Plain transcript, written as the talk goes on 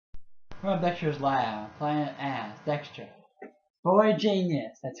We're at Dexter's lab, playing as Dexter. Boy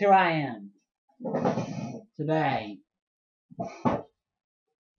genius, that's who I am. Today, I'm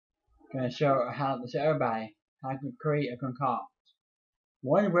going to show everybody how to create a concoct.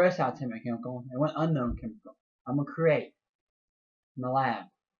 One versatile chemical and one unknown chemical. I'm going to create in the lab.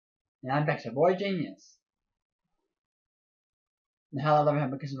 And I'm Dexter, boy genius. And how I love it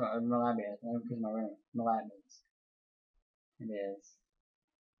because of my lab is. Because of my room. My lab is. It is.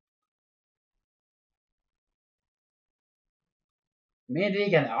 Me and D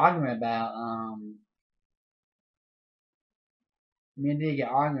got an argument about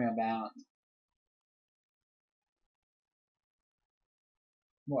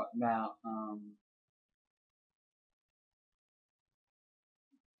what about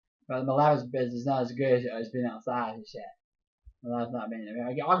but the lab is not as good as being outside, he said. The lab's not being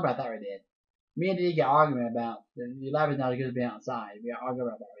I get argument about that we did. Me and D get argument about the lab is not as good as being outside. We got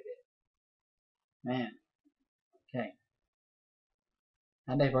argument about that we did. Man. Okay.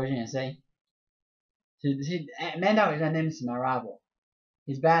 How they Virginia see? See, Mando is my name is my rival.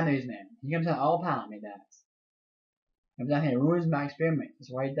 He's bad news man. He comes down all the time, he does. He comes down here and ruins my experiments.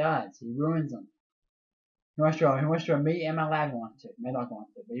 That's what he does. He ruins them. He wants to me and my lab wants to. Mando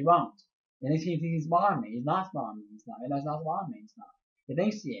wants to, but he won't. And he thinks he's smarter than me. He's not smarter than me. He's not. Mando's not smarter than me. He's not. He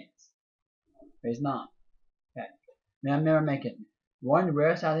thinks he is. But he's not. Okay. Now I'm never making one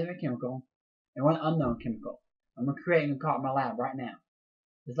rare scientific chemical and one unknown chemical. I'm gonna create a concoct in my lab right now.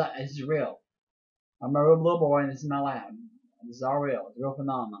 This is real. I'm a real little boy and this is my lab. This is all real. It's a real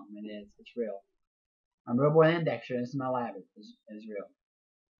phenomenon. It is. It's real. I'm a real boy and Dexter and this is my lab. It's real.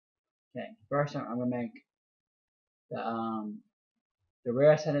 Okay. First I'm gonna make the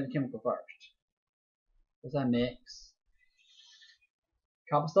rare scientific chemical first. What's that mix?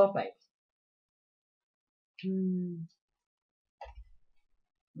 Copper sulfate.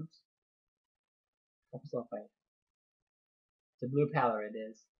 Oops. Copper sulfate. It's a blue powder it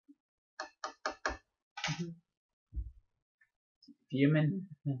is. Fuming.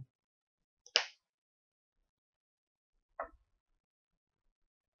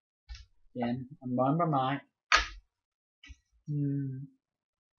 Again, I'm going by mine.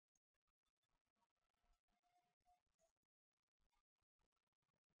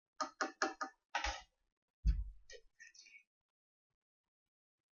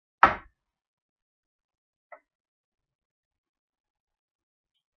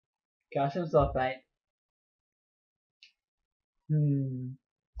 Calcium sulfate. And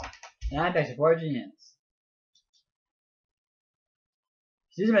I Dexter, boy genius.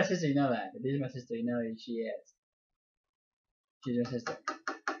 She's my sister, you know that. If this is my sister, you know who she is. She's my sister.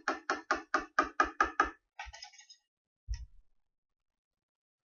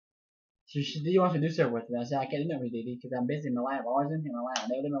 She wants to do stuff with it. I said, I can't do nothing with it because I'm busy in my lab. I'm always in my lab. I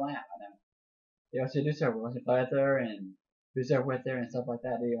never leave my lab. I know. They want to do stuff. Wants to play with her and do stuff with her and stuff like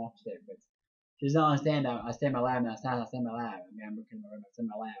that. They want to do. But she doesn't understand that I stay in my lab and I stay in my lab. I mean, I'm working in my room. I stay in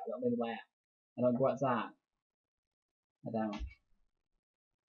my lab. I don't leave the lab. I don't go outside. I don't.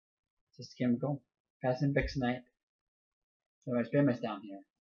 It's just chemical. Calcium bixenate. So my experiments down here.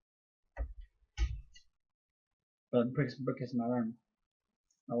 But brick is my room.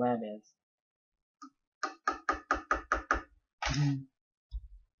 My lab is.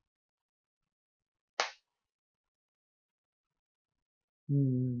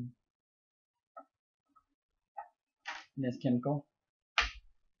 This chemical.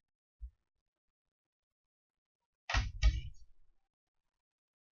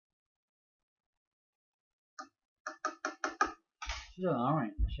 She's an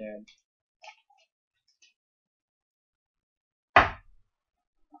orange shade.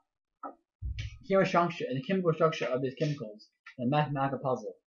 The chemical structure of these chemicals is a mathematical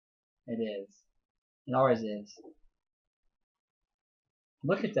puzzle. It is. It always is.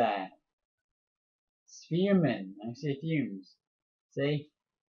 Look at that. It's fuming. I see fumes. See?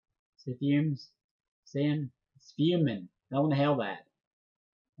 See fumes? See them? It's fuming. I don't want to hail that.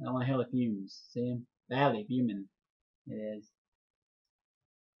 I don't want to hail the fumes. See them? Badly fuming. It is.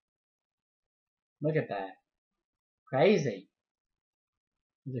 Look at that. Crazy.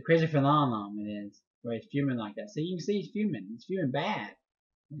 It's a crazy phenomenon, it is. Where it's fuming like that. See, you can see it's fuming. It's fuming bad.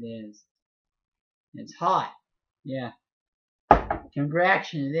 It is. It's hot. Yeah. Chemical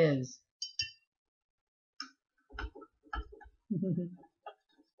reaction, it is.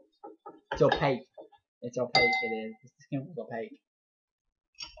 It's opaque. It's opaque, it is. This chemical's opaque.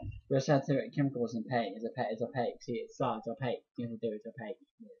 Real scientific chemical is opaque. It's opaque. See, it's soft. It's opaque. You have to do it. It's opaque.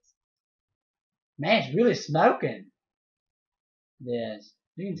 It is. Man, it's really smoking. It is.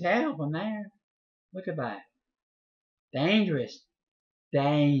 You can tell from there. Look at that. Dangerous.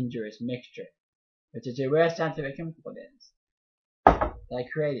 dangerous mixture, which is a rare scientific chemical that I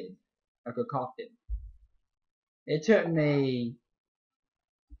created or concocted. It took me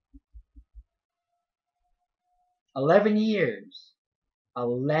 11 years.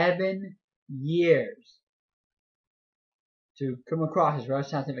 11 years to come across this rare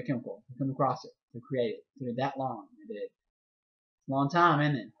scientific chemical, to come across it, to create it. It took that long. I did. It's a long time,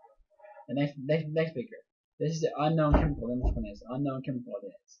 isn't it? The next speaker. This is the unknown chemical. Then this one is unknown chemical. It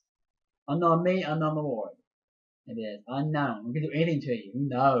is unknown me, unknown the Lord. It is unknown. We can do anything to you. Who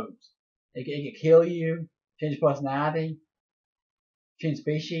knows? It can kill you, change your personality, change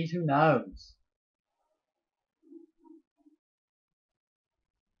species. Who knows?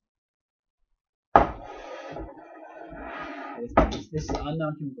 This is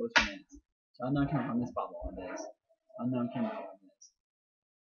unknown chemical. It's unknown chemical in this bubble. It is unknown chemical in this.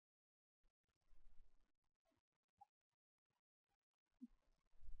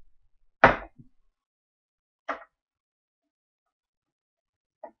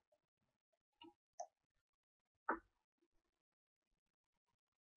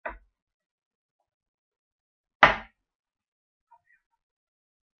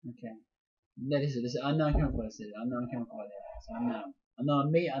 Okay. This is unknown chemical. This is unknown chemical. It is unknown.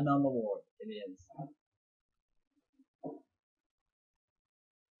 Unknown me, unknown the Lord. It is.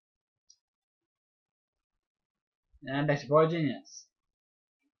 And Dexter, boy genius.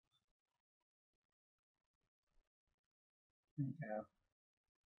 There you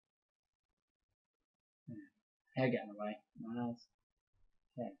go. Hair got in the way. Nice.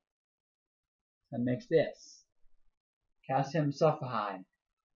 Okay. So mix this. Calcium sulfide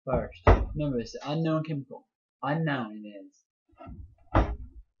first. Remember, it's an unknown chemical. Unknown it is.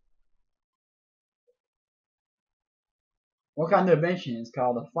 What kind of invention is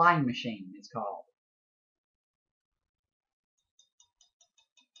called a flying machine? It's called.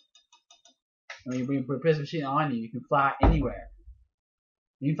 When you put this machine on you, you can fly anywhere.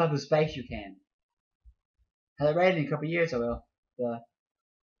 You can fly through space. You can. Had it ready in a couple of years, I will.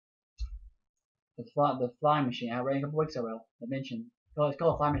 The flying machine. I had it ready in a couple of weeks, I will. Invention. It's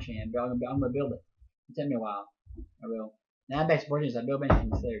called a flying machine. I'm gonna build it. It took me a while. I will. Now I'm back to Origins. I build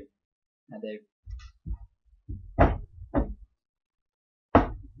inventions too. I do.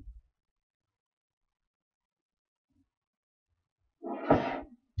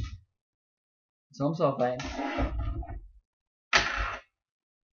 So I'm sulfate.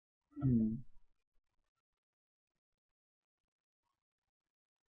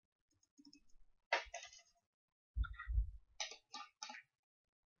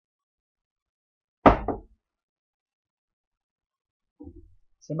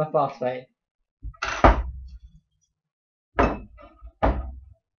 So my phosphate. Come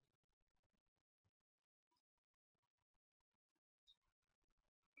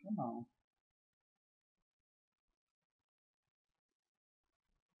on.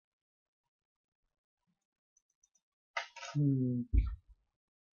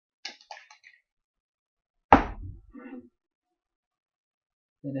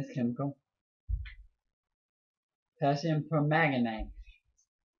 Then this chemical. Potassium permanganate.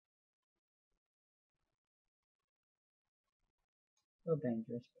 So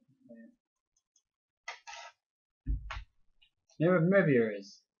dangerous.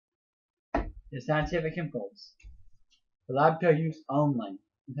 Mercuries. The scientific chemicals. For laboratory use only.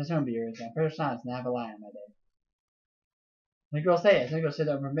 Potassium mercuries and first science and have a line, my day. The girls say it. Some girls say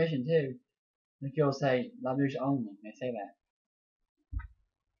that permission too. The girls say laboratory use only. They say that.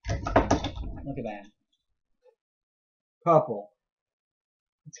 Look at that. Purple.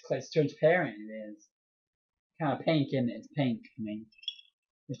 It's transparent. It is. Kind of pink, isn't it? It's pink. I mean,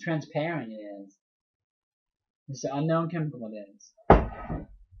 it's transparent. It is. It's an unknown chemical. It is.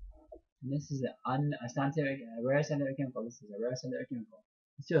 And this is a rare scientific chemical. This is a rare scientific chemical.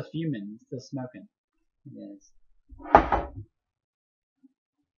 It's still fuming. It's still smoking. It is.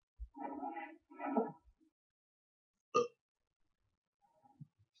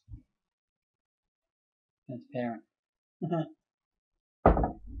 Transparent.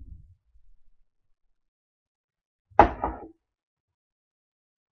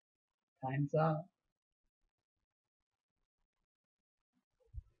 Time's up.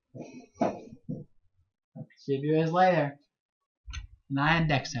 See you guys later. And I am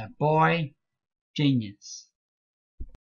Dexter, boy genius.